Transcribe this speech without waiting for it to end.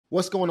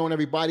What's going on,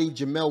 everybody?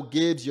 Jamel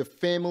Gibbs, your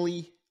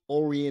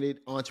family-oriented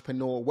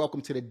entrepreneur.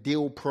 Welcome to the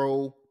Deal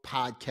Pro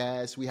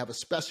podcast. We have a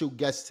special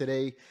guest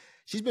today.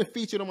 She's been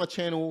featured on my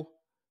channel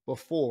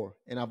before,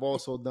 and I've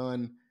also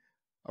done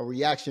a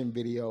reaction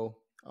video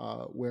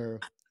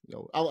where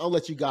I'll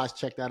let you guys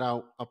check that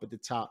out up at the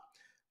top.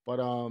 But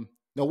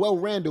Noelle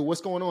Randall, what's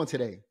going on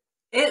today?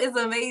 It is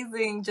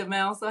amazing,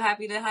 Jamel. So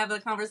happy to have a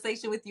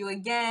conversation with you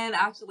again.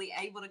 Actually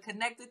able to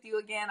connect with you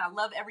again. I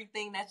love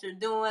everything that you're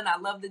doing. I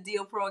love the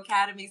Deal Pro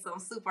Academy. So I'm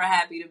super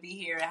happy to be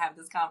here and have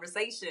this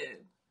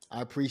conversation.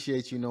 I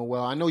appreciate you,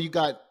 Noelle. I know you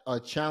got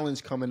a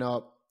challenge coming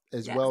up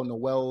as well.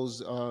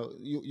 Noelle's,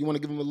 you want to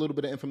give them a little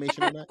bit of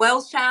information on that?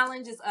 Wealth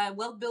Challenge is a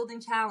wealth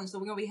building challenge. So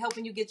we're going to be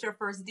helping you get your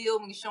first deal. We're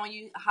going to be showing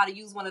you how to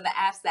use one of the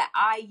apps that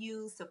I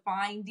use to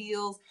find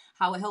deals,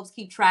 how it helps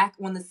keep track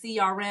on the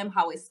CRM,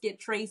 how it skip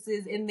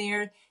traces in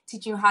there,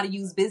 teaching you how to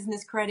use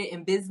business credit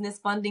and business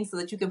funding so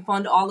that you can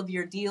fund all of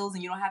your deals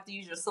and you don't have to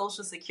use your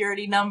social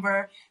security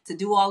number to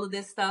do all of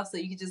this stuff. So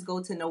you can just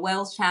go to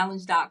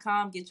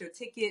noelleschallenge.com, get your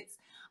tickets.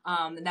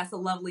 And that's a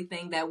lovely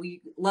thing that we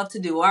love to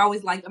do.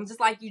 I'm just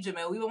like you,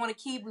 Jamel. We want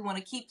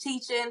to keep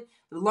teaching,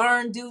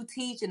 learn, do,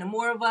 teach. And the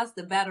more of us,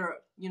 the better,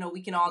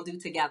 we can all do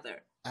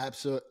together.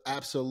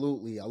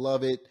 Absolutely. I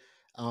love it.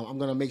 I'm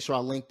going to make sure I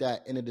link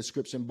that in the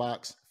description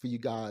box for you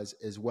guys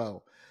as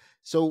well.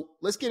 So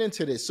let's get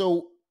into this.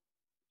 So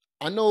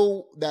I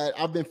know that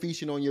I've been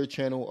featured on your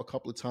channel a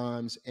couple of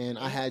times and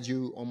I had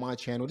you on my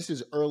channel. This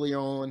is early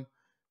on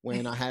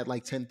when I had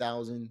like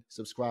 10,000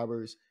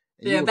 subscribers.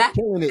 And you were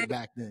killing it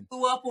back then.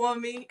 Blew up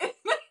on me.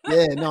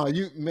 Yeah, no,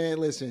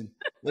 listen.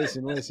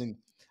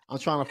 I'm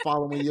trying to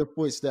follow in your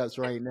footsteps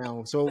right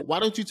now. So why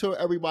don't you tell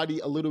everybody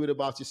a little bit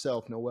about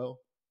yourself, Noelle?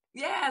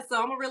 Yeah,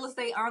 so I'm a real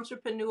estate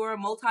entrepreneur,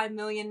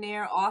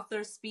 multimillionaire,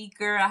 author,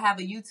 speaker. I have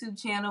a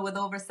YouTube channel with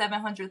over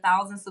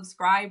 700,000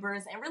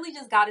 subscribers and really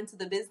just got into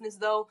the business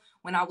though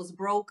when I was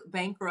broke,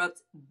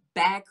 bankrupt,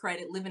 bad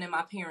credit, living in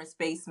my parents'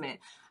 basement.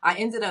 I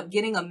ended up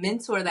getting a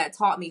mentor that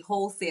taught me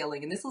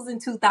wholesaling, and this was in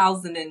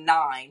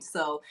 2009.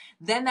 So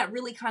then that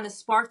really kind of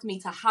sparked me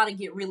to how to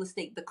get real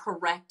estate the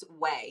correct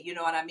way. You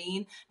know what I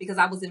mean? Because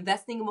I was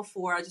investing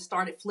before. I just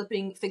started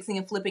fixing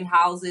and flipping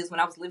houses when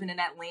I was living in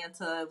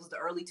Atlanta. It was the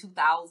early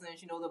 2000s.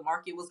 The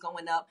market was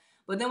going up.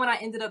 But then when I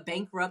ended up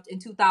bankrupt in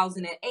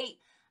 2008,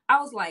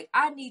 I was like,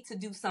 I need to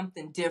do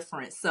something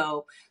different.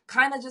 So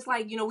kind of just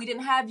like, we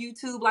didn't have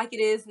YouTube like it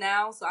is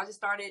now. So I just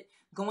started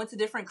going to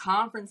different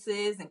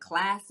conferences and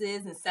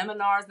classes and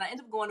seminars. And I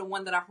ended up going to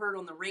one that I heard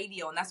on the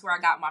radio. And that's where I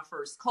got my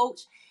first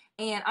coach.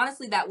 And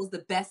honestly, that was the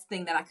best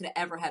thing that I could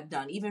ever have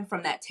done, even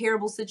from that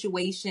terrible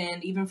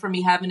situation, even for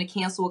me having to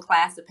cancel a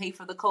class to pay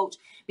for the coach,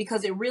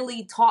 because it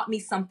really taught me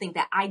something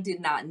that I did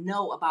not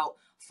know about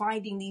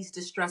finding these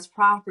distressed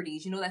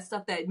properties. That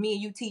stuff that me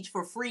and you teach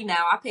for free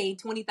now. I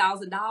paid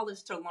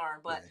 $20,000 to learn,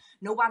 but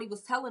nobody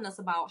was telling us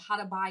about how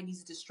to buy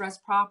these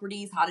distressed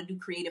properties, how to do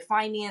creative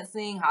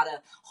financing, how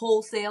to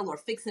wholesale or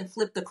fix and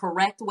flip the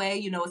correct way.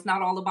 It's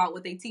not all about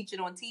what they teach it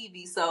on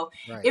TV. So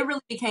it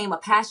really became a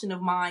passion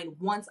of mine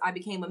once I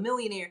became a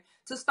millionaire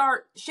to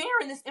start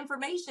sharing this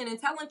information and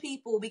telling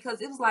people,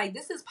 because it was like,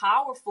 this is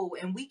powerful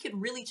and we could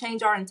really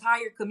change our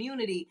entire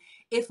community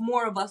if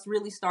more of us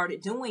really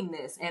started doing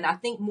this. And I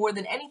think more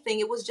than anything,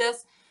 it was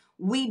just,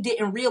 we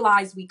didn't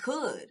realize we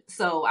could.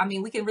 So,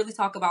 we can really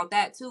talk about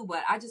that too,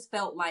 but I just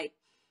felt like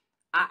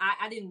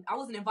I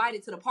wasn't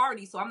invited to the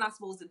party, so I'm not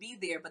supposed to be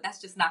there, but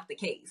that's just not the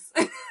case.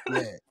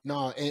 Yeah,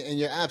 no, and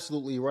you're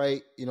absolutely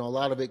right. A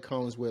lot of it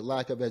comes with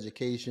lack of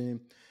education.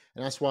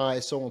 And that's why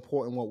it's so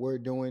important what we're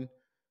doing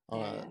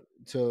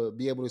to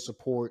be able to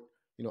support,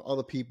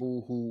 other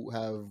people who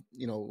have,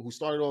 who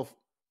started off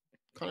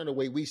kind of the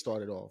way we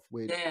started off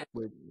with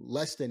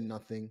less than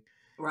nothing.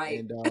 Right.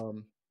 And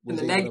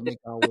was able to make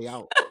our way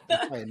out.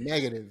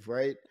 Negative,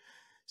 right?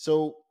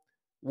 So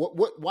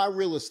why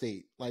real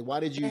estate? Like, why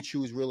did you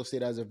choose real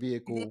estate as a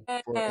vehicle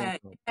for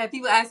income?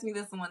 People ask me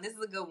this one. This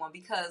is a good one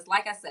because,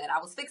 like I said, I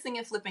was fixing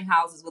and flipping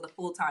houses with a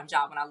full-time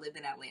job when I lived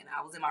in Atlanta.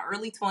 I was in my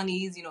early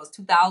 20s, it was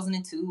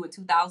 2002 and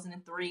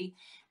 2003.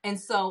 And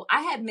so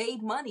I had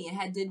made money and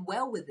had did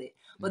well with it.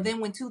 But then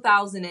when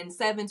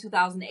 2007,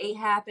 2008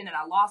 happened and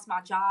I lost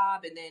my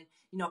job and then,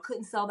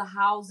 couldn't sell the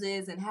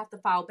houses and have to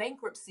file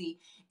bankruptcy,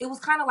 it was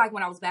kind of like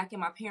when I was back in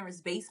my parents'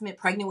 basement,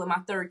 pregnant with my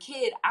third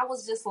kid, I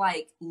was just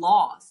like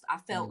lost. I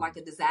felt like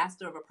a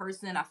disaster of a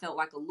person. I felt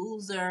like a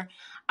loser.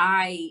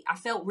 I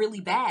felt really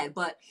bad,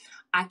 but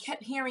I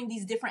kept hearing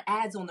these different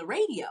ads on the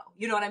radio,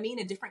 you know what I mean?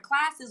 And different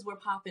classes were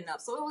popping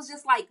up. So it was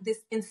just like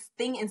this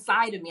thing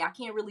inside of me. I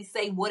can't really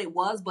say what it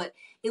was, but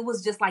it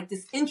was just like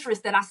this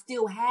interest that I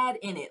still had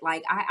in it.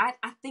 Like, I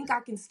think I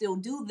can still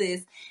do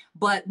this.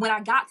 But when I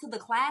got to the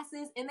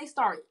classes and they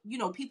start,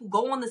 people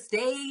go on the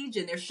stage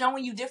and they're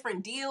showing you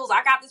different deals.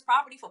 I got this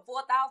property for $4,000.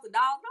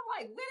 I'm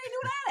like, where they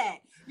do that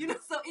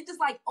at? So it just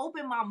like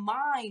opened my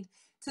mind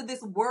to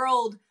this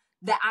world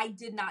that I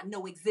did not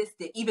know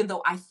existed, even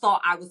though I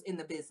thought I was in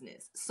the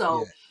business.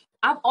 So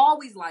I've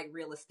always liked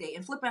real estate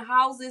and flipping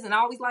houses, and I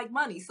always like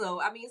money.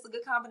 So I mean, it's a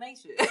good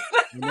combination.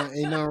 Ain't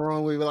nothing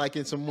wrong with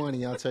liking some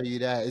money. I'll tell you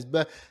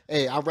that.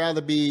 Hey, I'd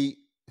rather be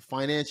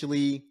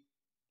financially.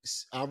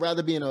 I'd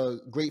rather be in a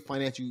great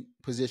financial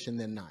position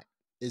than not.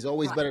 It's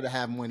always Right. better to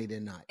have money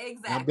than not.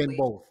 Exactly. And I've been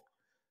both.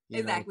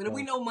 Exactly. And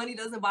we know money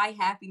doesn't buy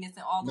happiness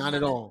and all those not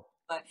at other all.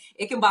 But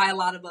it can buy a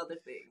lot of other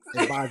things.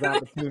 It buys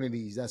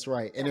opportunities. That's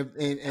right. And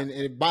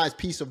it buys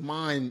peace of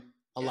mind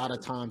a lot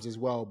of times as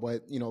well.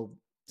 But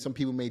some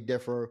people may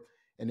differ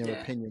in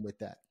their opinion with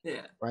that.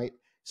 Yeah. Right.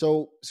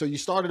 So you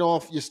started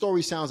off, your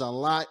story sounds a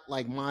lot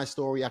like my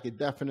story. I could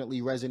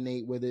definitely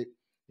resonate with it,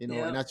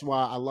 and that's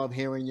why I love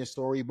hearing your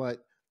story. But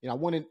I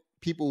wanted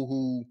people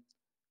who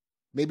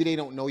maybe they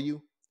don't know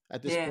you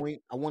at this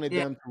point. I wanted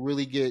them to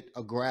really get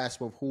a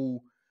grasp of who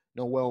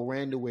Noelle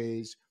Randall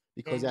is,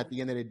 because at the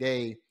end of the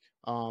day,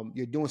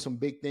 you're doing some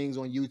big things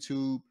on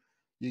YouTube.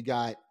 You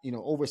got,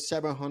 over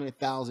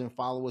 700,000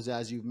 followers,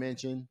 as you've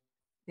mentioned.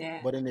 Yeah.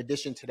 But in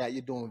addition to that,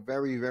 you're doing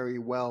very, very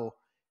well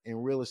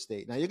in real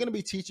estate. Now, you're going to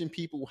be teaching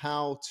people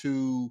how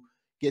to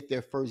get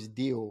their first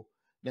deal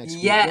next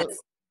week. Yes.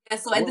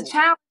 So, and the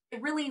challenge,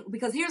 really,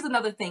 because here's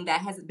another thing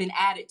that has been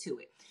added to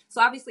it.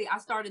 So obviously I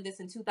started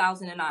this in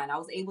 2009. I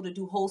was able to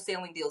do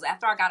wholesaling deals.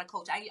 After I got a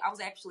coach, I was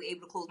actually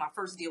able to close my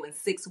first deal in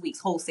 6 weeks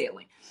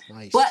wholesaling.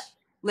 Nice. But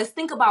let's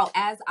think about,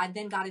 as I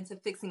then got into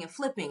fixing and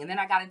flipping, and then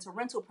I got into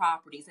rental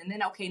properties, and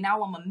then, okay,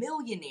 now I'm a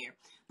millionaire.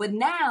 But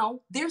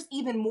now there's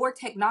even more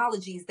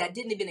technologies that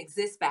didn't even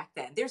exist back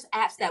then. There's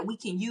apps that we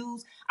can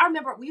use. I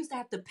remember we used to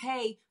have to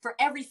pay for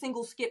every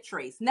single skip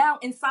trace. Now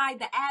inside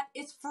the app,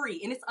 it's free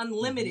and it's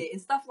unlimited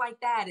and stuff like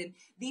that. And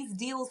these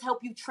deals help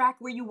you track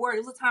where you were.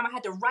 There was a time I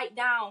had to write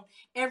down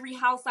every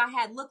house I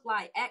had looked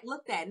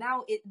at.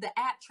 Now the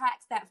app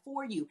tracks that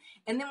for you.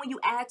 And then when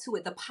you add to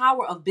it the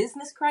power of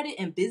business credit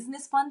and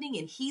business funding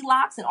and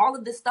HELOCs and all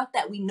of this stuff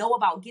that we know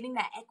about getting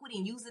that equity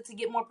and use it to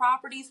get more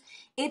properties,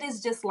 it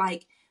is just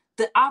like,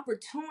 the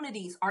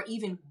opportunities are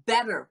even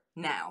better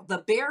now. The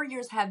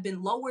barriers have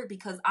been lowered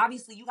because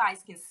obviously you guys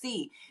can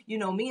see, me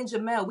and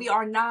Jamel, we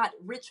are not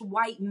rich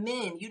white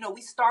men.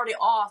 We started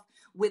off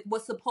with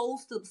what's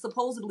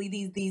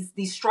supposedly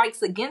these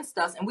strikes against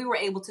us, and we were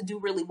able to do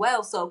really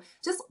well. So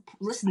just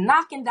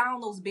knocking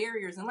down those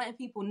barriers and letting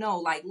people know,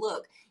 like,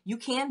 look, you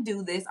can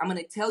do this. I'm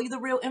going to tell you the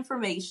real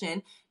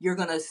information. You're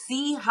going to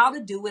see how to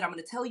do it. I'm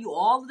going to tell you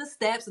all of the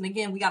steps. And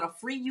again, we got a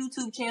free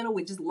YouTube channel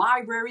with just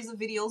libraries of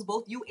videos,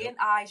 both you and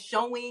I,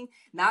 showing,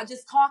 not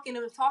just talking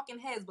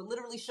heads, but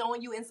literally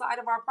showing you inside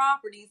of our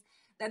properties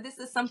that this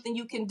is something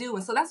you can do.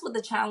 And so that's what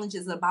the challenge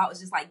is about. It's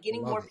just like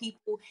getting more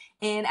people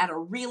in at a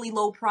really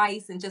low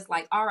price, and just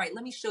like, all right,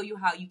 let me show you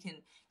how you can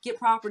get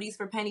properties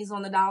for pennies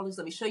on the dollars.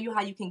 Let me show you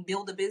how you can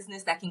build a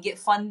business that can get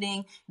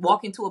funding,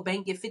 walk into a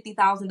bank, get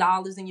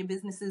 $50,000 in your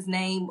business's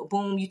name.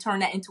 Boom, you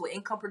turn that into an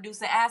income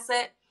producing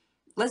asset.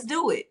 Let's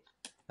do it.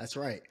 That's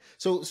right.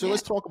 So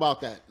let's talk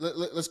about that.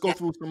 Let's go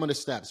through some of the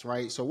steps,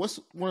 right? So what's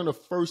one of the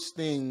first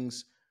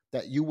things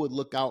that you would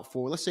look out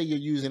for? Let's say you're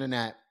using an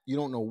app. You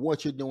don't know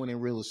what you're doing in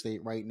real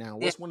estate right now.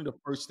 What's one of the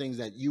first things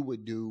that you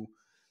would do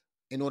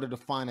in order to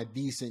find a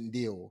decent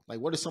deal?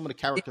 Like, what are some of the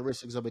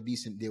characteristics of a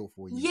decent deal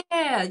for you?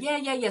 Yeah.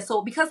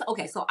 So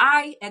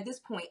I, at this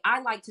point, I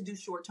like to do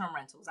short-term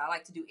rentals. I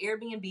like to do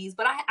Airbnbs,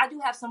 but I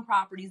do have some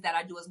properties that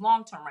I do as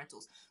long-term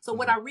rentals. So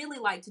what I really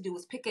like to do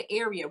is pick an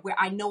area where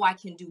I know I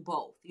can do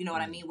both. You know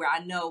what I mean? Where I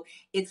know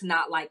it's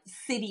not like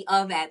city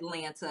of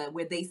Atlanta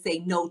where they say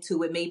no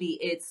to it. Maybe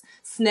it's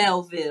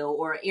Snellville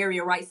or an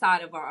area right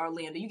side of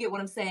Orlando. You get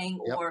what I'm saying?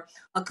 Yep. Or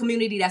a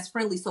community that's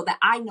friendly, so that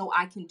I know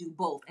I can do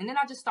both. And then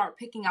I just start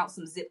picking out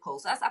some zip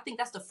codes. So I think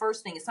that's the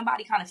first thing, is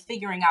somebody kind of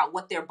figuring out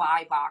what their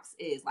buy box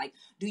is. Like,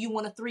 do you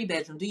want a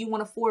 3-bedroom? Do you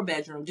want a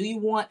 4-bedroom? Do you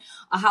want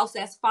a house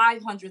that's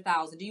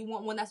 $500,000? Do you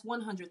want one that's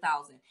 $100,000?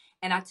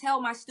 And I tell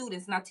my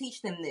students, and I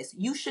teach them this,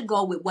 you should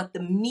go with what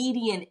the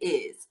median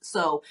is.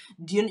 So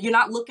you're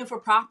not looking for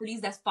properties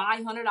that's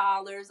 $500.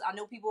 I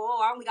know people,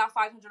 I only got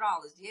 $500.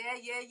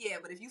 Yeah.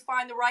 But if you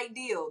find the right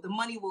deal, the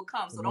money will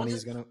come. So don't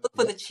just look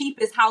for the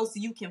cheapest house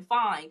you can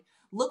find.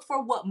 Look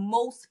for what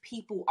most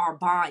people are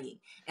buying.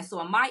 And so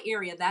in my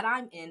area that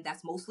I'm in,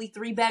 that's mostly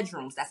 3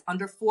 bedrooms. That's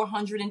under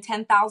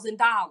 $410,000.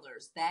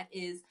 That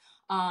is,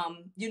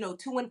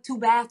 2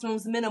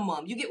 bathrooms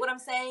minimum. You get what I'm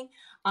saying?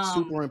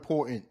 Super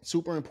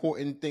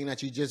important thing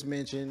that you just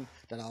mentioned,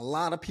 that a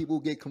lot of people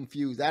get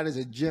confused. That is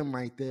a gem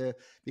right there,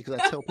 because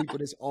I tell people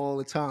this all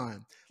the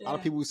time. A lot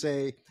of people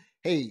say,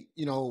 hey,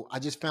 I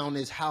just found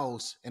this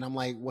house, and I'm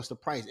like, what's the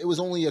price? It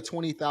was only a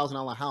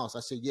 $20,000 house. I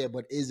said, yeah,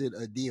 but is it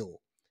a deal?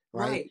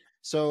 Right.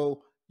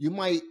 So you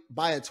might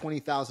buy a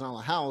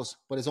 $20,000 house,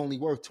 but it's only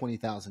worth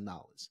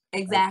 $20,000.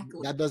 Exactly.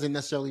 Right? That doesn't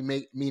necessarily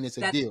mean it's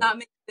a deal. That's not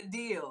making a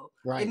deal.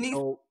 Right.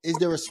 So is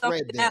there a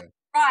spread there?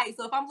 Right.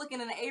 So if I'm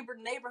looking in an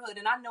neighborhood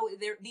and I know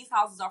these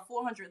houses are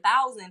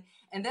 $400,000,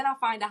 and then I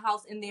find a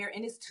house in there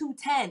and it's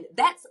 $210,000,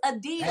 that's a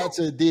deal. That's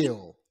a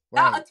deal.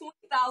 Right. Not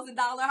a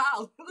 $20,000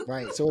 house.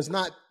 Right. So it's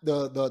not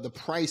the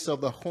price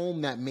of the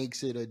home that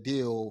makes it a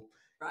deal.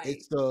 Right.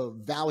 It's the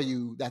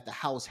value that the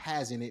house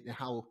has in it and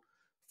how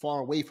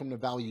far away from the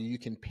value you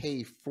can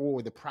pay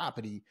for the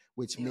property,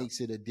 which makes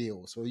it a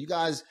deal. So you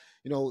guys,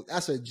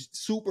 that's a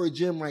super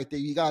gem right there.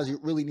 You guys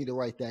really need to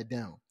write that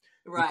down.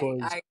 Right.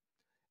 Because I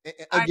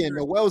again,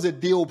 agree. Noelle's a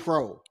deal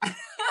pro,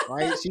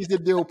 right? She's the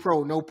deal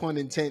pro. No pun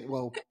intended.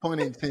 Well, pun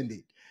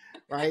intended,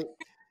 right?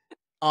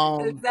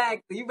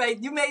 Exactly. You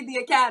made the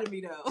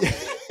academy though.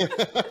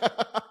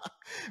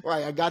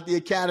 Right. I got the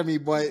academy,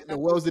 but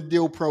Noelle's the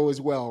deal pro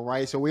as well,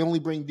 right? So we only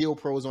bring deal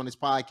pros on this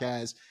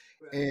podcast.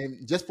 Right.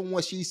 And just from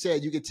what she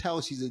said, you could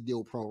tell she's a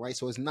deal pro, right?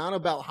 So it's not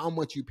about how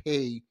much you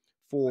pay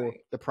for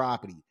the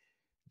property.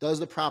 Does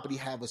the property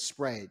have a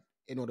spread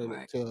in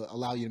order to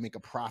allow you to make a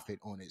profit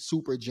on it?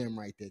 Super gem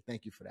right there.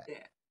 Thank you for that.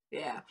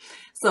 Yeah.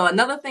 So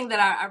another thing that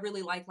I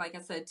really like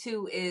I said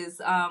too,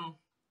 is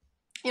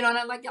and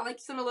I like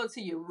similar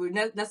to you. We're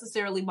not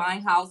necessarily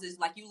buying houses.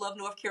 Like, you love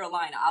North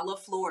Carolina. I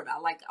love Florida. I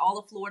like all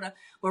of Florida.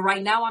 But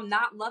right now I'm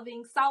not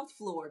loving South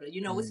Florida.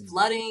 It's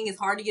flooding. It's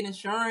hard to get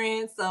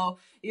insurance. So,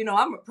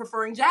 I'm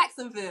preferring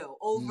Jacksonville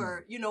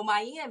over,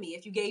 Miami,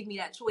 if you gave me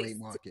that choice,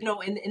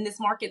 in this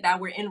market that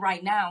we're in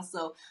right now.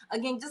 So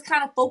again, just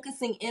kind of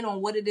focusing in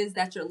on what it is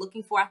that you're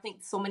looking for. I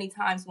think so many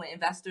times when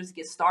investors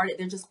get started,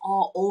 they're just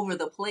all over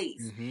the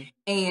place.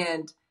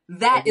 And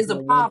that is a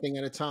problem. One thing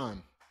at a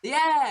time.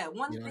 Yeah,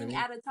 one thing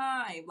at a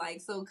time.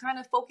 Like, so kind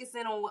of focus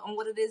in on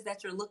what it is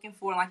that you're looking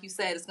for. And like you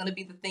said, it's going to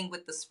be the thing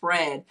with the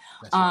spread.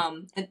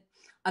 And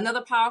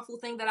another powerful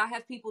thing that I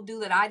have people do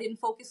that I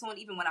didn't focus on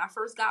even when I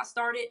first got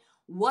started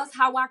was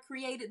how I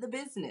created the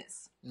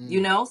business.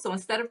 So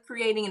instead of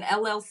creating an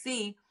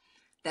LLC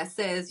that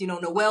says,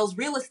 Noelle's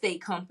real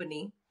estate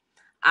company,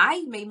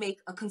 I may make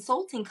a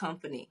consulting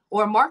company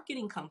or a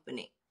marketing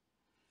company,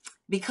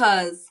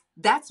 because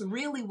that's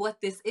really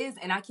what this is.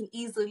 And I can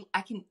easily,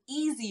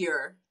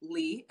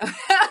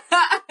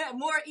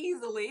 more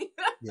easily,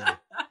 I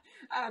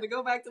had to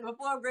go back to my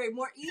 4th grade,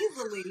 more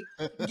easily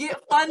get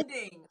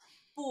funding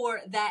for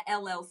that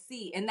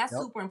LLC. And that's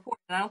super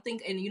important. And I don't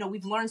think, and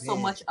we've learned so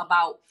much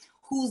about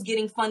who's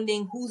getting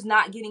funding, who's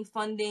not getting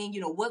funding,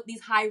 what these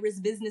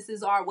high-risk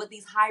businesses are, what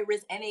these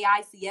high-risk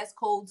NAICS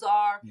codes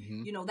are,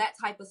 that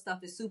type of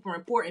stuff is super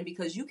important,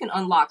 because you can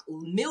unlock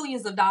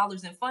millions of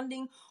dollars in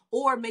funding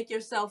or make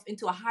yourself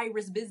into a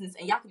high-risk business,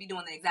 and y'all could be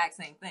doing the exact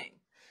same thing.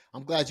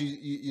 I'm glad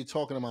you're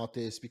talking about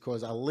this,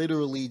 because I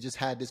literally just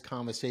had this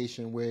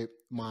conversation with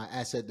my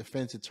asset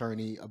defense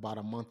attorney about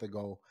a month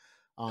ago.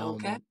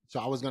 So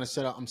I was going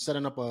to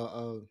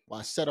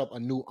I set up a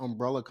new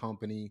umbrella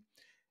company.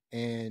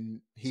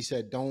 And he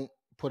said, don't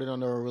put it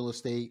under a real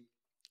estate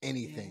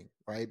anything,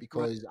 right?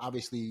 Because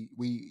obviously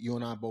you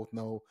and I both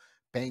know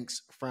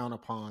banks frown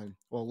upon,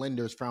 or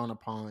lenders frown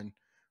upon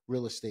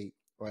real estate,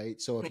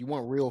 right? So if you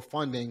want real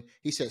funding,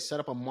 he said, set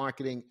up a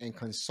marketing and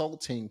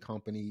consulting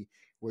company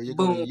where you're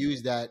going to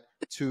use that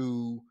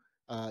to,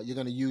 you're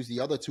going to use the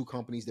other 2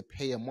 companies to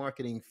pay a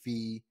marketing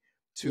fee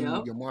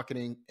to your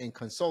marketing and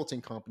consulting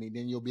company.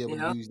 Then you'll be able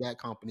to use that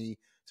company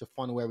to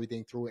funnel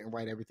everything through it and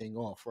write everything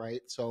off,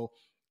 right? So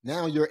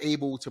now you're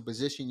able to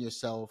position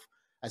yourself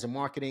as a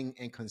marketing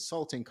and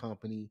consulting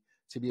company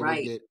to be able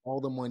to get all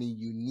the money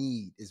you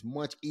need. It's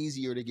much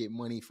easier to get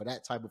money for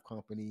that type of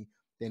company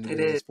than it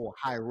is for a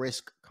high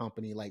risk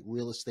company like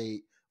real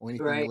estate or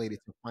anything related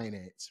to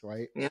finance,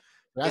 right?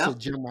 That's a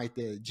gem right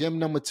there. Gem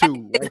number 2.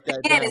 Write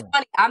that down. It's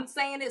funny. I'm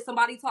saying it.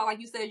 Somebody talk, like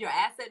you said, your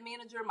asset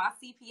manager, my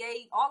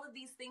CPA, all of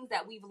these things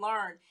that we've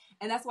learned.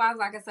 And that's why,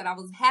 like I said, I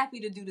was happy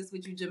to do this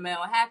with you,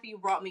 Jamel. Happy you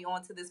brought me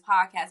onto this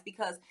podcast,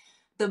 because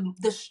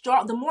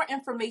the more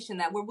information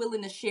that we're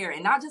willing to share,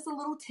 and not just a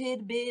little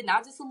tidbit,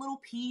 not just a little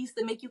piece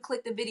to make you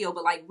click the video,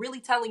 but like really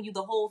telling you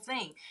the whole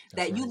thing,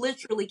 you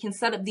literally can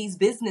set up these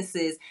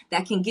businesses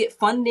that can get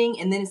funding,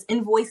 and then it's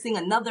invoicing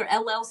another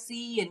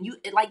LLC, and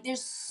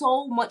there's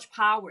so much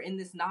power in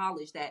this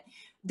knowledge that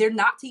they're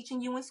not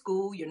teaching you in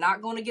school. You're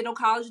not going to get no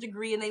college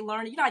degree and they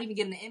learn it. You're not even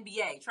getting an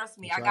MBA. Trust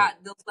me, I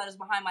got those letters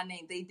behind my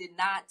name. They did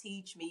not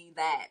teach me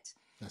that.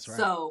 That's right.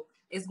 So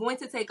it's going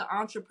to take an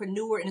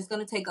entrepreneur, and it's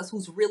going to take us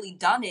who's really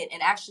done it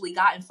and actually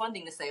gotten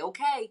funding to say,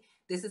 okay,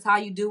 this is how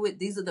you do it.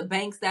 These are the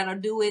banks that are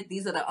do it.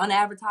 These are the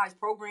unadvertised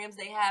programs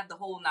they have, the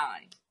whole 9.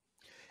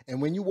 And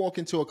when you walk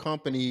into a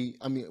company,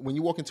 when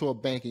you walk into a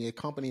bank and your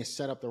company is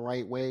set up the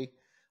right way,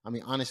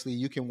 honestly,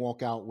 you can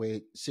walk out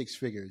with 6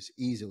 figures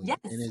easily. Yes.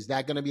 And is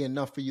that going to be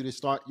enough for you to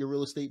start your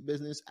real estate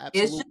business?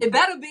 Absolutely. It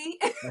better be.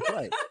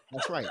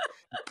 That's right.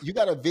 You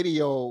got a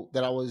video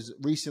that I was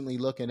recently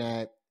looking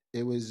at.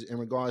 It was in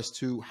regards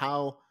to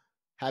how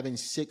having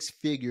 6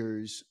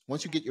 figures,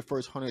 once you get your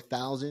first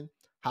 100,000,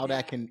 how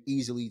that can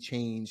easily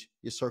change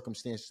your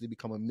circumstances to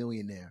become a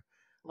millionaire.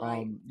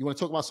 Right. You want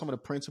to talk about some of the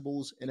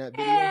principles in that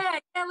video? Yeah,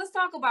 let's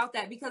talk about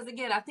that, because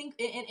again, I think,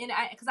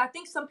 because I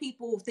think some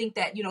people think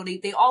that,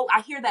 they all,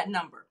 I hear that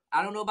number.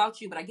 I don't know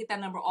about you, but I get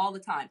that number all the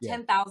time.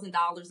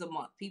 $10,000 a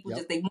month. People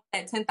they want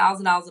that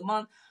 $10,000 a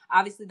month.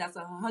 Obviously, that's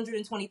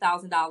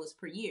 $120,000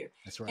 per year.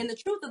 That's right. And the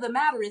truth of the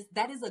matter is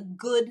that is a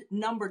good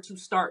number to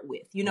start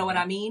with. You know what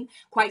I mean?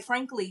 Quite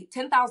frankly,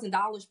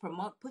 $10,000 per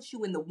month puts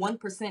you in the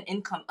 1%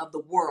 income of the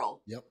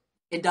world. Yep.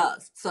 It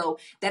does. So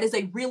that is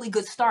a really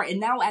good start. And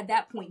now at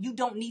that point, you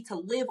don't need to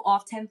live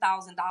off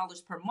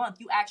 $10,000 per month.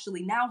 You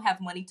actually now have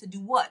money to do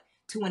what?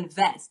 To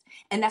invest.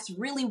 And that's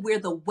really where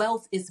the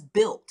wealth is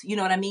built. You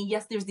know what I mean?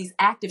 Yes, there's these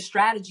active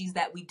strategies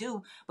that we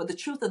do, but the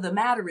truth of the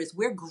matter is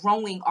we're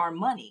growing our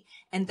money.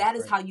 And that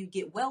is how you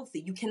get wealthy.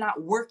 You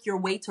cannot work your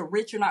way to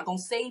rich. You're not going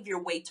to save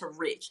your way to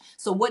rich.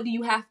 So what do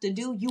you have to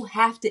do? You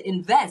have to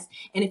invest.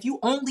 And if you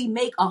only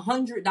make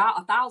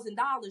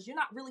 $1,000, you're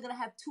not really going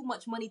to have too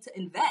much money to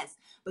invest.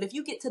 But if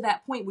you get to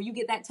that point where you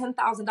get that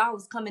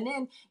 $10,000 coming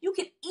in, you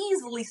can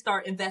easily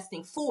start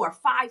investing $4,000,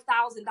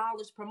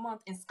 $5,000 per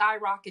month and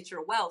skyrocket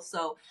your wealth.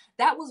 So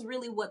that was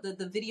really what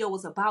the video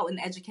was about and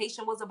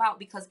education was about,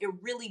 because it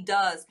really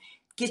does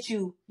get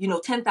you,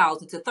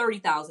 10,000 to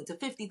 30,000 to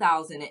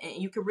 50,000,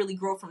 and you can really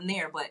grow from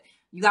there. But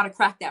you got to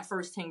crack that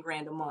first 10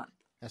 grand a month.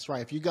 That's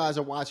right. If you guys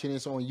are watching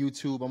this on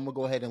YouTube, I'm going to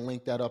go ahead and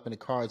link that up in the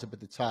cards up at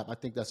the top. I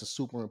think that's a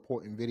super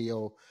important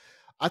video.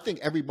 I think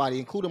everybody,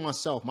 including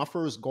myself, my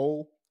first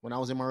goal when I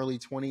was in my early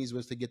 20s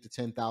was to get to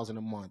 10,000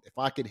 a month. If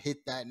I could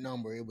hit that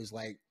number, it was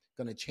like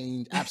going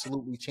to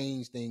absolutely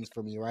change things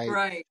for me, right?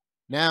 Right.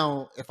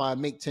 Now, if I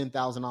make $10,000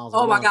 a month,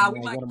 oh my God, we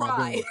like, might what am I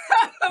cry. doing?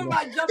 I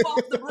might jump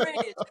off the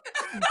bridge.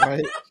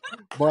 Right.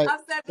 But I've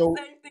said the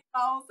same thing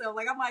also.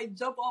 Like, I might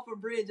jump off a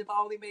bridge if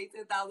I only made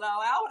 $10,000.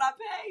 How would I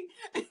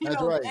pay?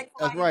 That's right. X,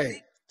 That's Y,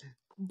 right.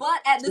 But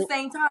at the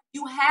same time,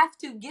 you have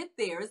to get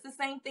there. It's the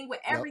same thing with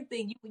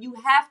everything. Yep. You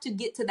have to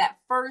get to that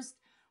first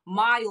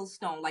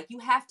milestone. Like, you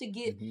have to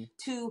get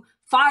to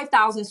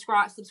 5,000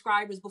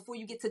 subscribers before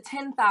you get to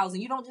 10,000.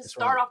 You don't just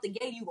start off the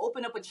gate. You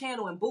open up a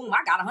channel and boom,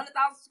 I got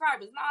 100,000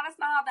 subscribers. No, that's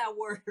not how that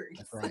works.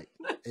 That's right.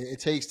 It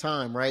takes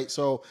time, right?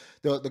 So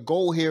the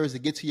goal here is to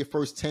get to your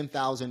first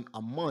 10,000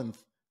 a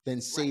month,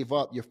 then save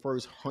up your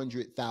first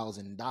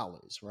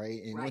 $100,000,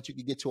 right? And once you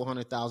can get to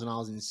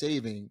 $100,000 in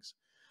savings,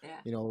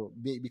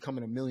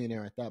 becoming a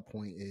millionaire at that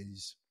point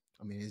is,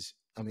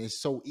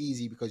 it's so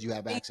easy because you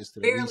have access to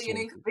the resources. Barely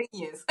an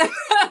inconvenience.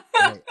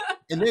 Right.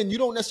 And then you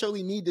don't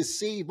necessarily need to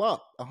save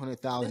up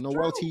 100,000.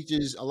 Noelle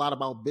teaches a lot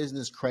about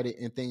business credit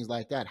and things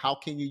like that. How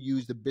can you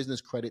use the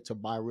business credit to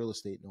buy real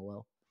estate,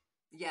 Noelle?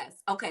 Yes.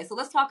 Okay. So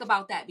let's talk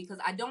about that, because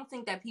I don't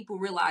think that people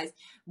realize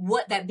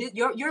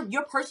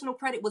your personal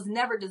credit was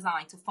never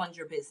designed to fund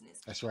your business.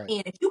 That's right.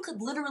 And if you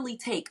could literally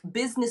take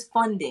business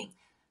funding,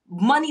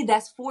 money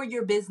that's for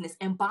your business,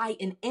 and buy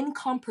an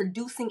income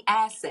producing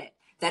asset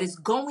that is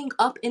going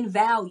up in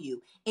value,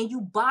 and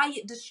you buy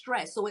it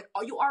distressed, so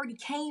you already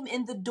came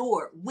in the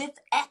door with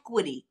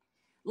equity,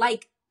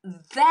 like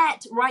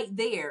that right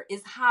there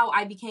is how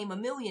I became a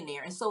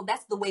millionaire. And so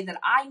that's the way that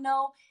I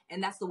know,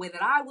 and that's the way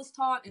that I was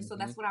taught. And so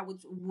that's what I would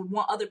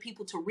want other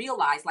people to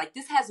realize. Like,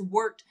 this has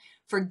worked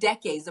for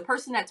decades. The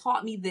person that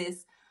taught me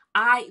this,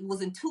 I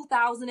was in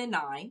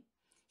 2009.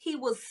 He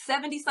was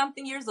 70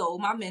 something years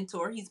old. My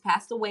mentor, he's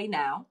passed away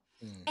now.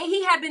 And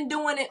he had been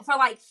doing it for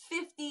like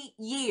 50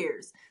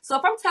 years. So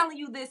if I'm telling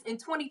you this in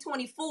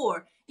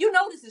 2024,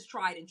 this is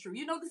tried and true.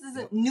 This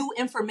isn't new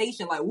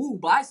information like, ooh,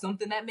 buy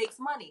something that makes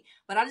money.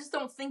 But I just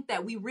don't think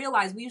that we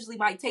realize we usually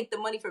might take the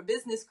money for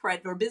business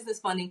credit or business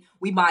funding.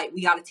 We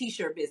got a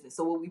t-shirt business.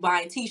 So we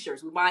buying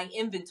t-shirts, we're buying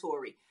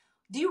inventory.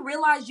 Do you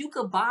realize you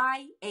could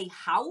buy a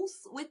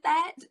house with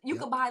that? You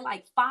could buy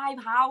like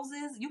 5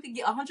 houses. You could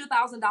get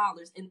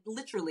 $100,000 and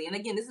literally, and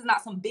again, this is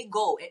not some big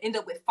goal, and end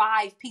up with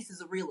 5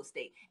 pieces of real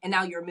estate. And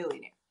now you're a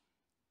millionaire.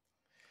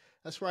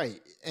 That's right.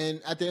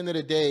 And at the end of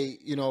the day,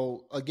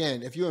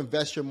 again, if you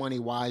invest your money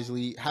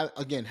wisely,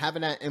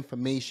 having that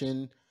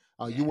information,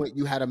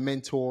 you had a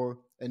mentor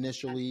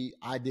initially.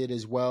 I did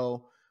as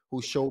well,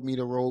 who showed me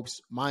the ropes.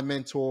 My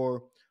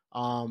mentor,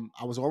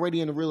 I was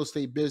already in the real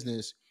estate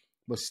business,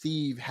 but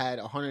Steve had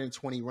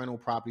 120 rental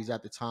properties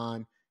at the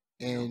time,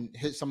 and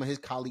some of his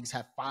colleagues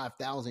had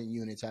 5,000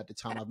 units at the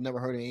time. I've never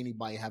heard of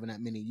anybody having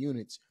that many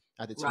units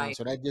at the time.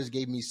 So that just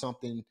gave me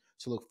something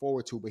to look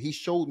forward to. But he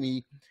showed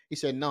me, he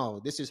said,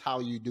 no, this is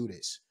how you do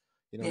this.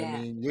 You know what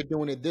I mean? You're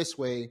doing it this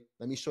way.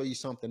 Let me show you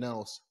something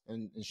else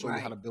and show you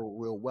how to build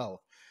real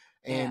wealth.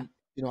 And,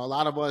 a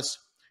lot of us,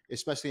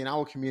 especially in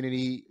our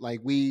community,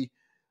 like, we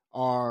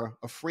are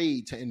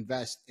afraid to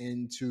invest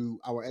into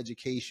our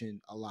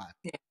education a lot.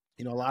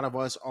 A lot of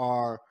us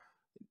are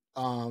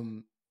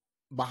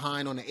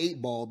behind on the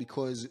 8 ball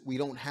because we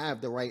don't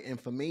have the right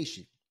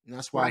information. And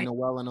that's why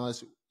Noelle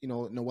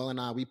and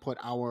I, we put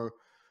our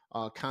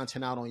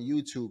content out on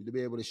YouTube to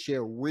be able to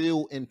share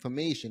real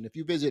information. If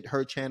you visit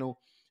her channel,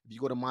 if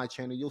you go to my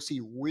channel, you'll see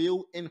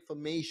real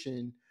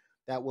information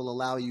that will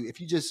allow you,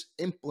 if you just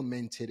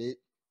implemented it,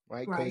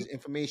 right? Because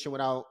information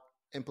without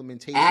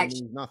implementation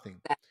means nothing.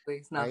 Exactly.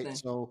 It's nothing. Right?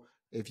 So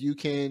if you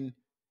can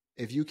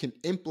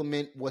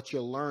implement what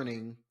you're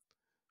learning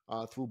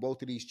through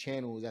both of these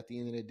channels, at the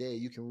end of the day,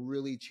 you can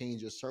really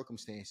change your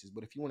circumstances.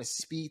 But if you want to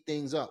speed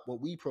things up,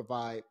 what we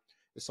provide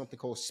is something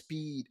called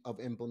speed of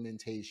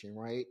implementation,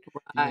 right? If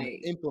you want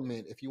to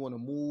implement, if you want to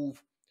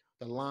move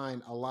the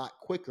line a lot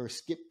quicker,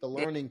 skip the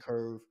learning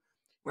curve,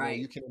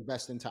 you can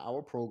invest into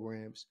our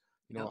programs.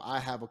 I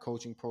have a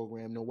coaching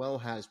program. Noelle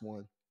has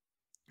one.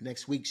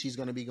 Next week, she's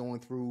going to be going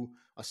through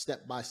a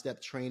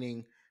step-by-step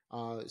training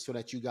so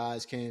that you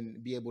guys can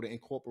be able to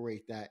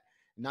incorporate that.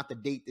 Not to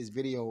date this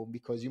video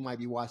because you might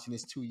be watching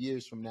this 2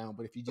 years from now,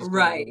 but if you just go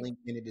to the Right. link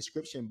in the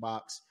description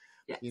box,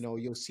 Yes.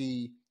 you'll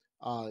see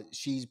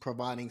she's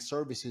providing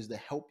services to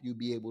help you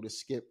be able to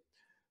skip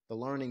the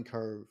learning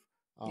curve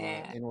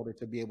Yeah. in order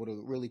to be able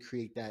to really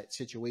create that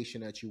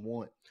situation that you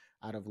want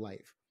out of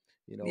life.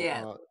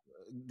 Yeah.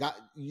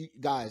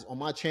 Guys, on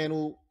my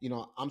channel,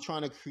 I'm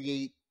trying to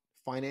create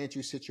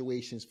financial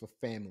situations for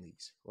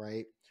families,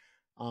 right?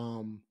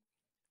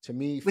 To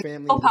me, Which is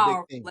family so is a big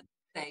powerful, thing. let's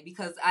say,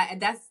 because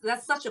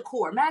that's such a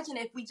core. Imagine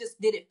if we just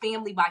did it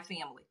family by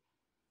family.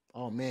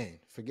 Oh man,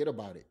 forget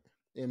about it.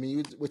 I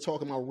mean, we're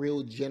talking about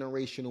real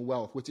generational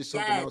wealth, which is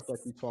something else that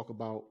Yes. you talk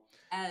about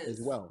as Yes.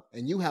 well.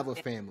 And you have a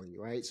family,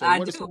 right? So I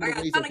what are do. some of I the got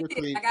a ways ton that of you're kids.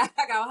 creating?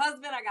 I got a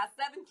husband. I got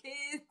 7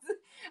 kids.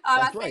 I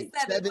That's right. say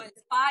 7, 7. but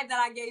it's 5 that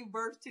I gave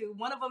birth to.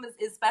 One of them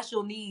is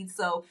special needs.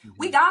 So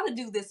we Mhm. got to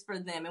do this for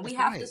them. And we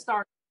That's have to right.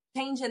 start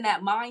changing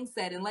that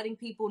mindset and letting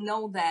people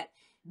know that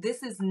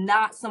this is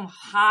not some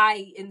high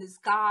in the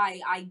sky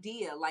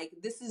idea. Like,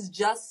 this is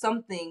just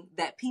something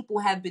that people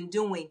have been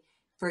doing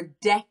for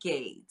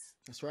decades.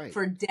 That's right.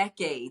 For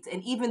decades.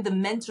 And even the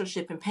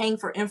mentorship and paying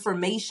for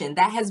information,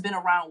 that has been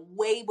around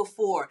way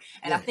before.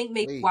 And Yeah, I think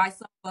maybe way. why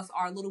some of us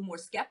are a little more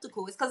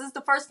skeptical is because it's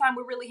the first time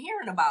we're really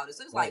hearing about it.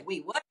 So it's Right. like,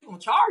 wait, what? You gonna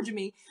charge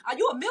me? Are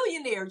you a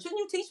millionaire? Shouldn't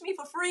you teach me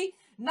for free?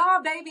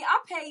 Nah, baby,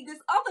 I paid this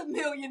other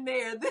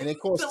millionaire And it to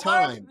costs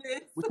learn time.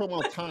 this. We're talking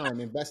about time,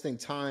 investing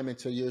time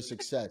into your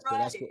success. So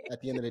that's what, Right.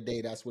 at the end of the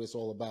day, that's what it's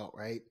all about,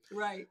 right?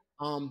 Right.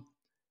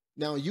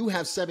 Now you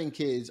have 7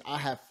 kids, I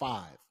have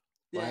 5,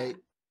 Yeah. right?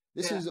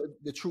 This Yeah. is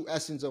the true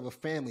essence of a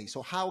family.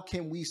 So how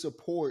can we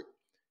support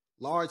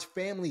large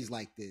families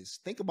like this?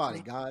 Think about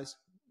it, guys.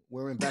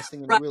 We're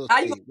investing in Right. real How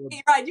you estate. gonna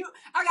eat right?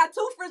 I got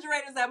 2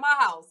 refrigerators at my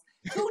house,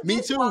 2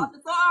 Me too.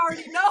 dishwashers, so I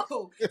already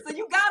know. So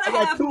you gotta I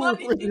got have 2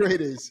 money to get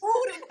refrigerators.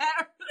 food in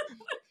there.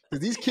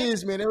 Because these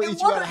kids, man, they'll And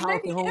eat you one out of house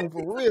maybe and home empty.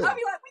 for So real. I'll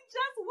be like, we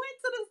just went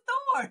to the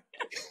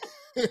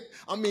store.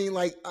 I mean,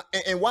 like,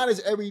 and why does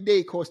every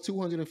day cost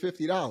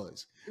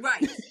 $250?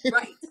 Right.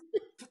 Right.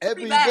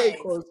 Every 3 day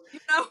bags. costs. You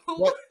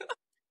know.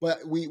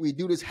 But we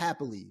do this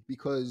happily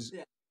because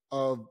Yeah.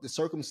 of the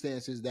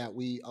circumstances that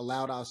we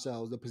allowed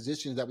ourselves, the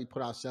positions that we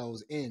put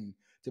ourselves in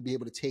to be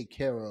able to take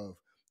care of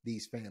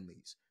these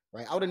families,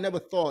 right? I would have never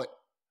thought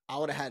I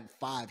would have had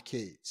 5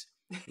 kids,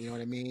 you know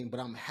what I mean? But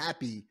I'm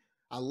happy.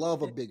 I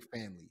love a big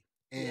family,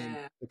 and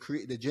Yeah.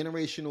 the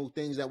generational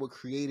things that we're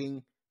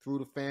creating through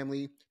the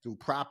family, through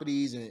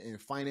properties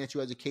and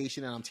financial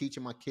education, and I'm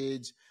teaching my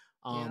kids.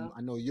 Yeah.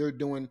 I know you're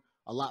doing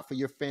a lot for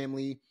your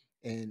family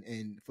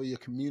and for your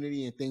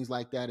community and things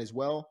like that as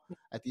well.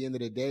 At the end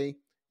of the day,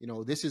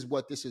 this is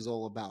what this is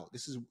all about.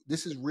 This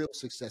is real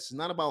success. It's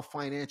not about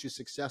financial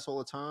success all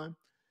the time.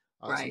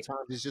 Right.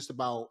 Sometimes it's just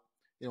about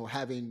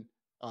having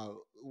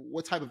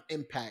what type of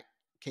impact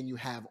can you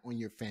have on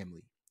your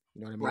family. You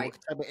know what I mean? Right.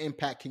 What type of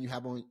impact can you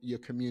have on your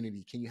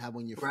community? Can you have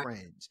on your Right.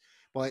 friends?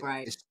 But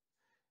Right. it's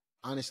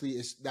honestly,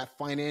 it's that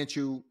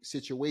financial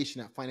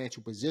situation, that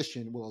financial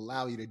position will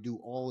allow you to do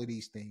all of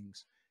these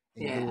things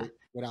and do Yeah. it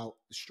without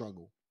the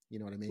struggle. You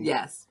know what I mean?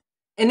 Yes.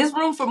 And there's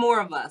room for more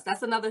of us.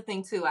 That's another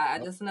thing too.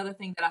 Yep. That's another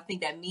thing that I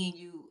think that me and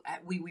you,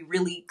 we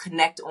really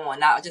connect on,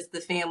 not just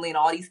the family and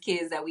all these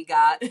kids that we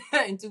got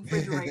and 2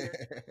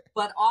 refrigerators,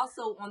 but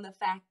also on the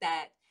fact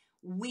that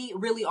we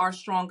really are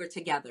stronger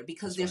together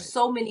because That's there's right.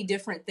 so many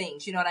different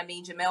things. You know what I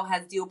mean? Jamel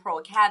has Deal Pro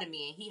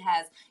Academy, and he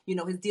has,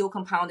 his deal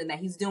compounding that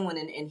he's doing,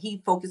 and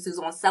he focuses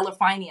on seller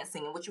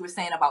financing. And what you were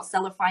saying about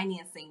seller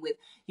financing with,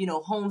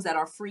 homes that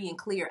are free and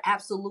clear,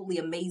 absolutely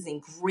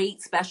amazing,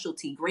 great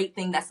specialty, great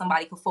thing that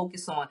somebody could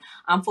focus on.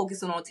 I'm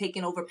focusing on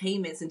taking over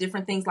payments and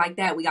different things like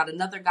that. We got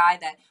another guy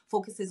that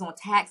focuses on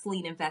tax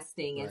lien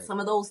investing and Right. some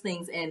of those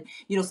things. And,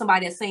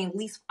 somebody that's saying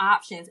lease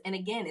options. And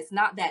again, it's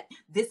not that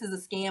this is a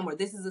scam or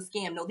this is a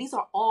scam. No, these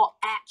are all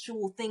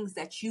actual things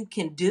that you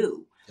can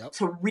do. Yep.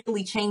 To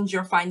really change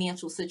your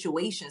financial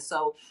situation.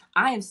 So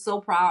I am so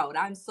proud.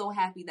 I'm so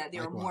happy that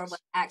there Likewise. are more of us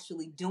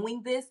actually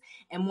doing this.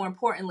 And more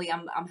importantly,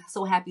 I'm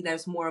so happy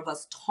there's more of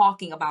us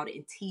talking about it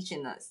and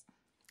teaching us.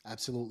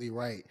 Absolutely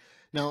right.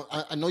 Now,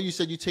 I know you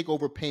said you take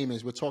over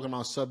payments. We're talking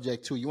about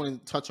subject 2. You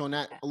want to touch on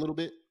that a little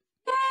bit?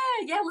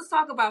 Yeah, let's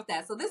talk about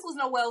that. So this was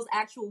Noelle's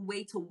actual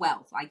way to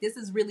wealth. Like, this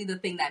is really the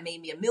thing that made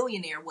me a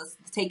millionaire, was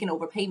taking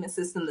over payment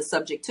system, the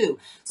subject 2.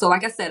 So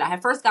like I said, I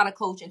had first got a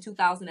coach in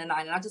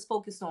 2009, and I just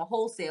focused on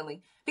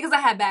wholesaling because I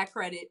had bad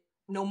credit,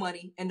 no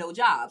money, and no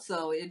job.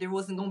 So there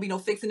wasn't going to be no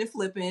fixing and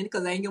flipping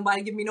because ain't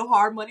nobody give me no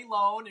hard money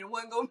loan, and it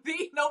wasn't going to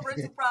be no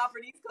rental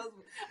properties because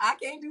I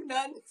can't do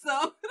nothing.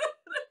 So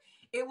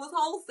it was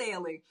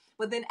wholesaling.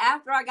 But then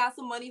after I got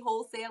some money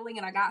wholesaling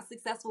and I got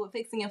successful at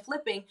fixing and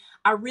flipping,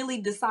 I really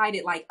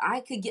decided, like,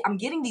 I'm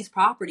getting these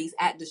properties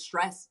at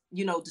distressed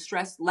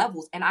distress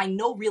levels. And I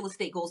know real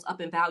estate goes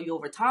up in value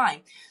over time.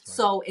 Right.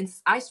 So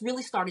I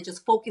really started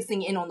just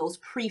focusing in on those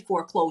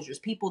pre-foreclosures,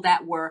 people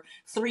that were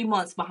 3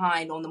 months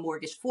behind on the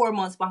mortgage, 4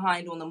 months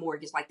behind on the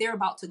mortgage, like they're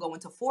about to go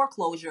into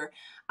foreclosure.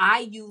 I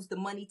use the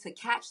money to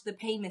catch the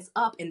payments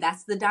up, and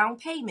that's the down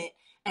payment.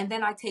 And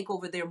then I take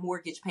over their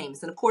mortgage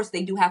payments. And of course,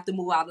 they do have to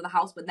move out of the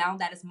house, but now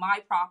that is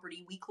my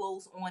property. We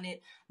close on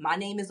it. My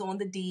name is on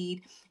the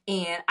deed.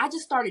 And I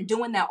just started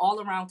doing that all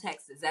around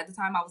Texas. At the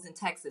time, I was in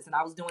Texas, and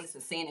I was doing this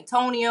in San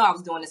Antonio. I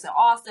was doing this in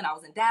Austin. I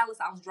was in Dallas.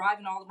 I was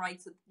driving all the way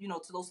to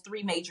those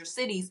 3 major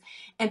cities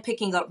and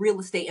picking up real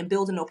estate and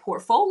building a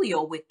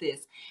portfolio with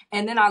this.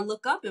 And then I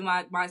look up, and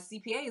my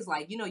CPA is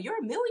like, you're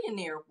a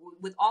millionaire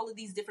with all of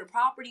these different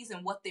properties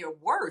and what they're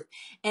worth.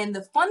 And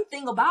the fun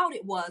thing about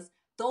it was,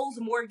 those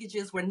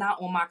mortgages were not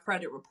on my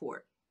credit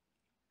report.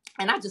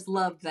 And I just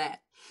loved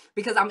that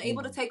because I'm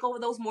able to take over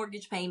those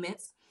mortgage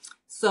payments.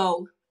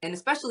 So, and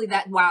especially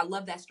why I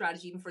love that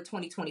strategy even for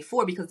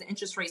 2024, because the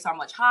interest rates are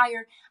much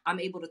higher. I'm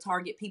able to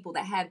target people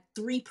that have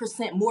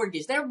 3%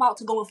 mortgage. They're about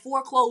to go in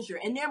foreclosure,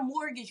 and their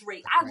mortgage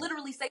rate, I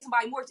literally say to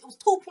my mortgage, it was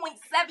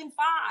 2.75.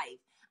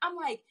 I'm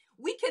like,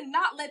 we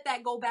cannot let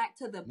that go back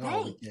to the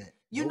bank.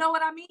 You know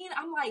what I mean?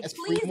 I'm like, that's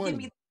please give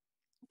me.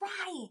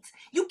 Right.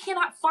 You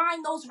cannot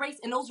find those rates,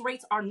 and those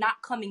rates are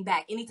not coming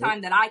back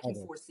anytime that I can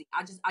foresee.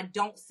 I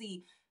don't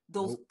see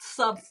those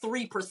sub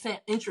 3%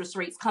 interest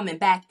rates coming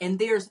back, and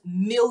there's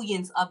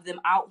millions of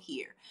them out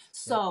here.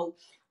 So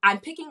I'm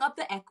picking up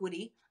the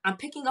equity. I'm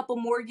picking up a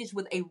mortgage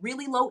with a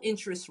really low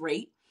interest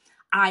rate.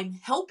 I'm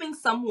helping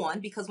someone,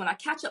 because when I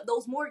catch up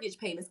those mortgage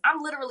payments,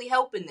 I'm literally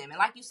helping them. And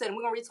like you said, and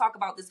we're going to talk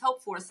about this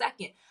help for a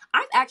second,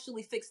 I've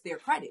actually fixed their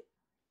credit.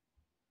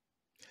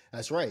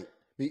 That's right.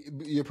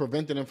 You're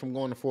preventing them from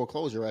going to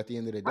foreclosure at the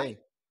end of the day. Right.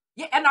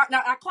 Yeah, and I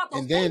caught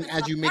those. And then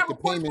as you make the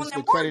payments,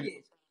 the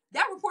credit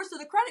that reports to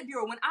the credit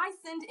bureau. When I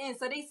send in,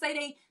 so they say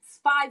they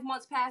 5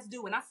 months past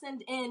due, and I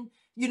send in,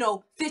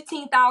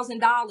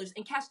 $15,000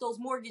 and catch those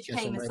mortgage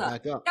payments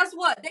up. Guess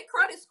what? Their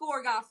credit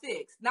score got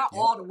fixed. Not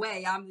all the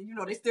way.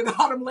 They still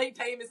got them late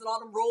payments and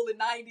all them rolling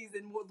 90s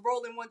and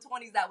rolling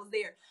 120s that was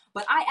there.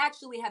 But I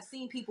actually have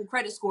seen people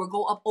credit score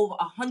go up over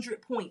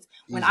 100 points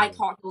when I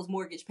caught those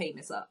mortgage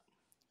payments up.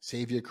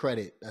 Save your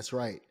credit. That's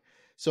right.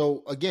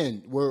 So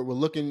again, we're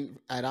looking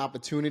at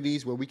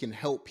opportunities where we can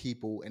help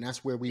people, and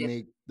that's where we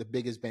make the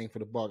biggest bang for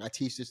the buck. I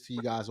teach this to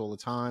you guys all the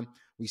time.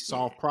 We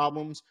solve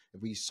problems.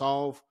 If we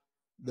solve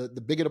the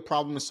bigger the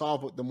problem to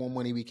solve, the more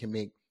money we can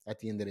make at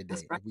the end of the day.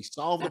 If we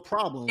solve the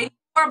problem,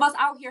 more of us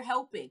out here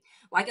helping.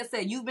 Like I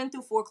said, you've been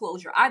through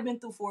foreclosure. I've been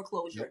through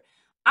foreclosure.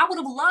 I would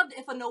have loved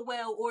if a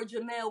Noelle or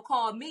Jamel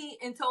called me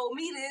and told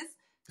me this.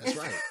 That's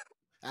right.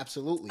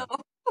 Absolutely.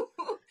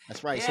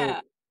 That's right.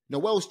 So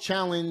Noelle's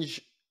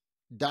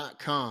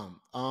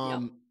challenge.com.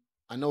 I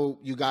know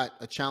you got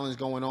a challenge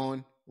going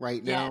on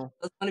right now.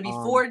 It's going to be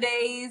 4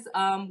 days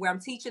where I'm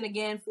teaching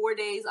again, 4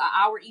 days, an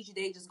hour each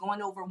day, just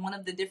going over one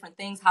of the different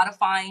things, how to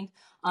find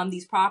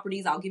these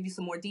properties. I'll give you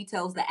some more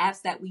details, the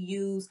apps that we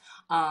use.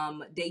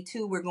 Day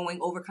 2, we're going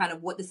over kind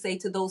of what to say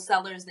to those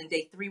sellers. Then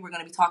day 3, we're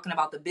going to be talking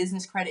about the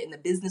business credit and the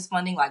business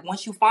funding. Like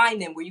once you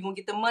find them, where you're going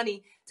to get the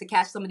money to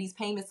catch some of these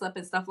payments up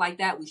and stuff like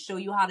that. We show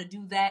you how to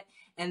do that.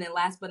 And then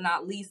last but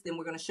not least, then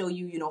we're going to show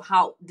you,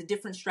 how the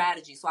different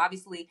strategies. So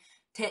obviously,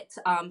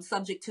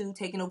 subject to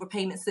taking over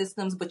payment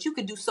systems, but you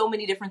could do so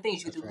many different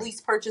things. You could do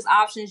lease purchase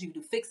options, you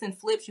could do fix and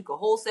flips, you could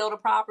wholesale the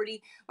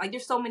property. Like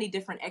there's so many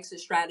different exit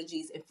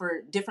strategies and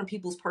for different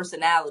people's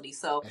personalities.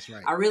 So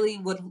I really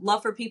would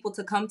love for people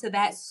to come to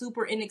that.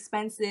 Super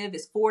inexpensive.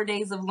 It's 4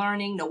 days of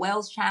learning.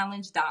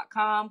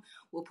 Noelle'sChallenge.com.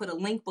 We'll put a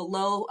link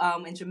below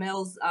and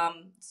Jamel's,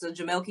 so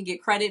Jamel can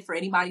get credit for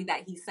anybody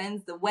that he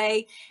sends the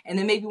way. And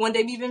then maybe one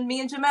day even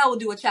me and Jamel will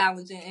do a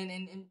challenge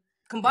and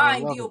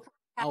combine deal.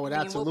 I would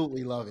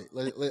absolutely love it.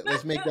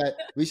 Let's make that.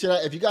 We should.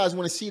 If you guys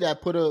want to see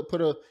that, put a.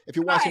 If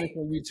you're watching it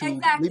on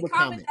YouTube, leave a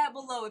comment that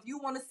below if you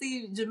want to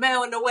see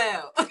Jamel and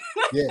Noelle.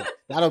 Yeah,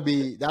 that'll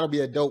be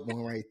a dope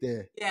one right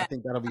there. I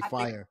think that'll be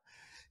fire.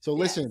 So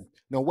listen,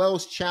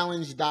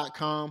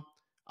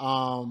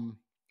 Noelle'sChallenge.com.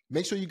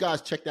 Make sure you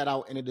guys check that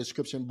out in the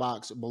description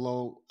box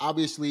below.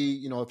 Obviously,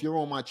 if you're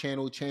on my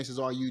channel, chances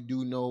are you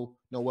do know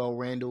Noelle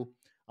Randall.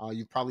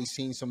 You've probably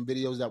seen some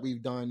videos that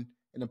we've done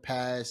in the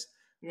past.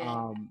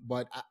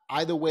 But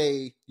either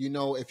way,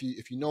 if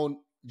you know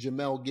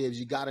Jamel Gibbs,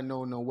 you got to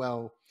know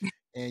Noelle,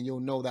 and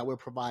you'll know that we're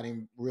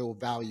providing real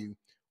value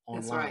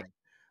online.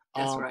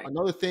 That's right.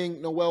 Another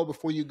thing, Noelle,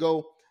 before you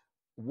go,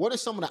 what are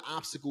some of the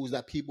obstacles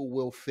that people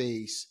will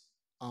face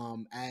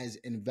as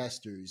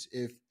investors?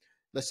 If,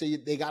 let's say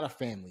they got a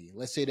family,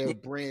 let's say they're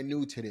brand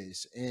new to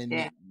this,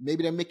 and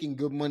maybe they're making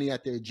good money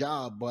at their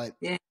job, but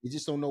they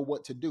just don't know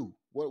what to do.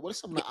 What are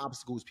some of the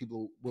obstacles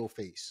people will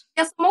face?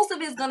 Yes, most of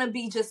it is going to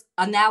be just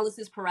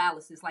analysis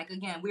paralysis. Like,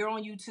 again, we're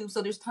on YouTube,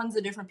 so there's tons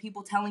of different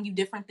people telling you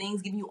different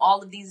things, giving you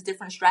all of these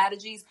different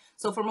strategies.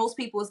 So for most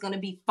people, it's going to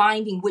be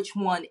finding which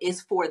one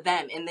is for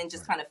them and then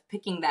just kind of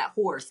picking that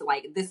horse.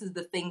 Like, this is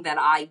the thing that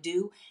I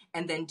do,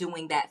 and then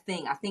doing that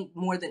thing. I think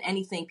more than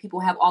anything,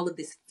 people have all of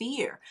this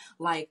fear.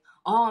 Like,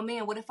 oh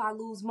man, what if I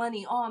lose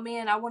money? Oh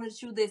man, I wanted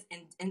to do this.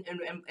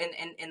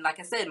 And like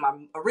I said,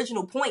 my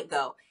original point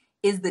though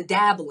is the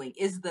dabbling,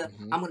 is the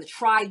I'm going to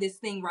try this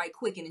thing right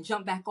quick and then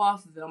jump back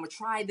off of it. I'm going to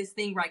try this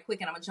thing right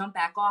quick and I'm going to jump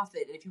back off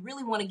it. And if you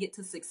really want to get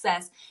to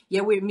success,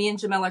 yeah, me and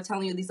Jamel are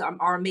telling you these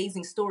are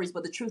amazing stories,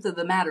 but the truth of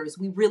the matter is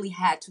we really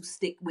had to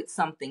stick with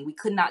something. We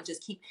could not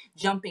just keep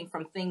jumping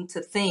from thing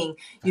to thing,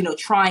 you know,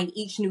 trying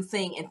each new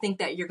thing and think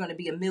that you're going to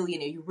be a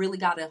millionaire. You really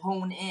got to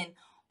hone in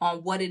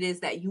on what it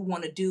is that you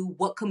want to do,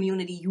 what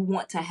community you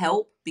want to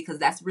help, because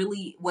that's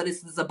really what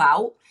this is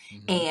about.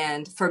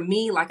 And for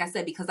me, like I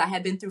said, because I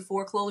had been through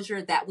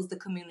foreclosure, that was the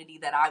community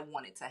that I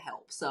wanted to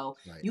help. So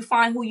you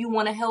find who you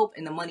want to help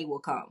and the money will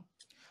come.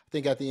 I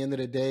think at the end of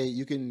the day,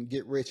 you can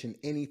get rich in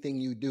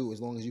anything you do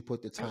as long as you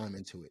put the time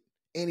into it.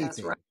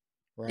 Anything,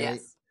 right?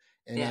 Yes.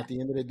 And at the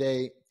end of the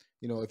day,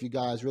 you know, if you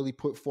guys really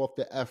put forth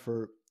the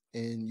effort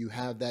and you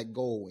have that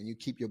goal and you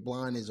keep your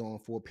blinders on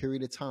for a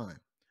period of time,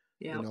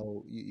 you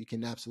know, you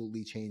can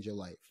absolutely change your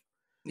life.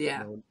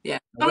 Yeah. You know,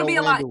 It's going to be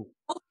a lot.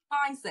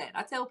 Mindset.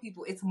 I tell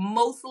people it's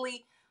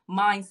mostly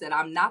mindset.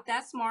 I'm not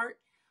that smart.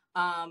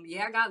 I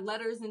got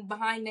letters and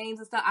behind names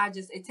and stuff.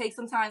 It takes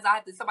sometimes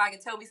somebody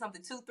can tell me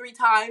something 2-3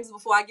 times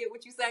before I get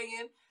what you're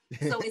saying.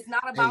 So it's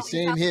not about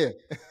same here.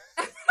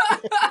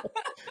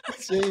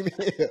 Same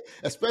here.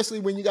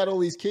 Especially when you got all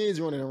these kids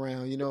running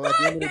around, you know, at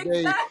the end of the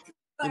day,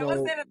 you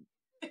know,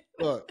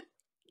 look,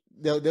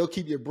 they'll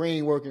keep your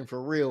brain working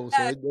for real.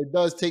 So it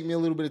does take me a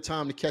little bit of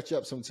time to catch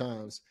up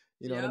sometimes.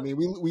 You know what I mean?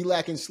 We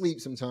lack in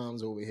sleep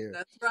sometimes over here.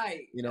 That's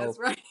right. You know, that's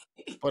right.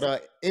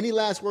 But any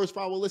last words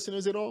for our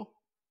listeners at all?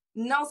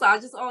 No, so I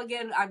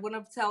want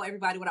to tell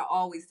everybody what I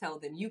always tell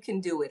them. You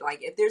can do it.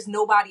 Like, if there's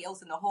nobody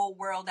else in the whole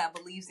world that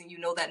believes in you,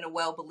 know that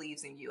Noelle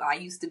believes in you. I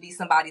used to be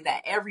somebody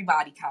that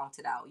everybody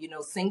counted out, you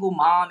know, single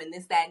mom and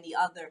this, that, and the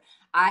other.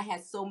 I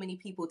had so many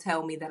people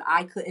tell me that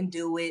I couldn't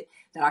do it,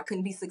 that I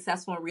couldn't be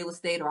successful in real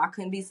estate, or I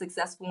couldn't be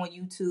successful on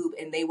YouTube,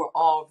 and they were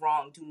all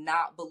wrong. Do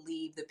not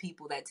believe the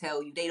people that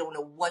tell you. They don't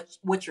know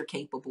what you're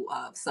capable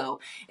of.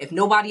 So if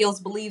nobody else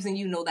believes in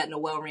you, know that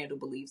Noelle Randall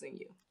believes in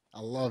you. I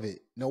love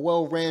it.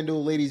 Noelle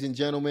Randall, ladies and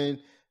gentlemen.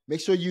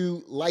 Make sure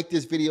you like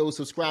this video,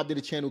 subscribe to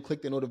the channel,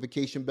 click the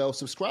notification bell,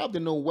 subscribe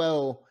to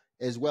Noelle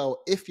as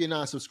well. If you're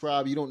not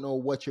subscribed, you don't know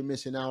what you're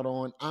missing out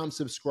on. I'm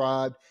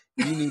subscribed.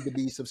 You need to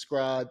be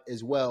subscribed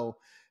as well.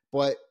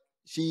 But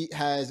she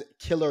has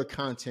killer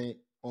content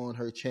on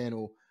her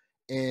channel,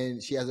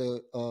 and she has a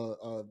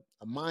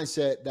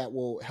mindset that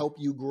will help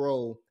you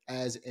grow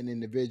as an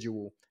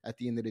individual at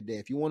the end of the day.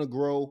 If you want to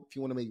grow, if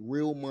you want to make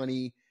real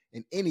money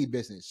in any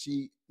business,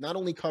 she not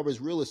only covers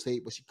real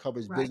estate, but she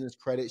covers business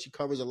credit. She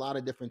covers a lot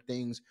of different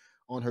things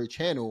on her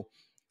channel.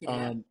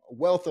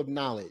 Wealth of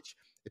knowledge.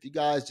 If you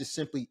guys just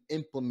simply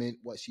implement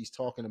what she's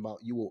talking about,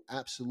 you will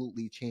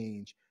absolutely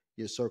change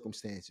your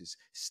circumstances.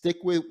 Stick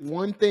with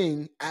one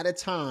thing at a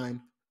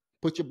time,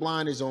 put your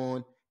blinders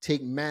on,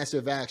 take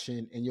massive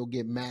action, and you'll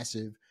get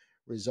massive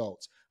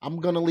results. I'm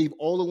going to leave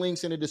all the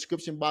links in the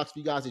description box for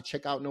you guys to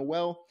check out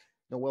Noelle.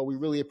 Noelle, we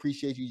really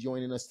appreciate you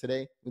joining us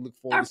today. We look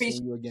forward to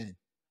seeing you again.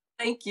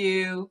 Thank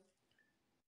you.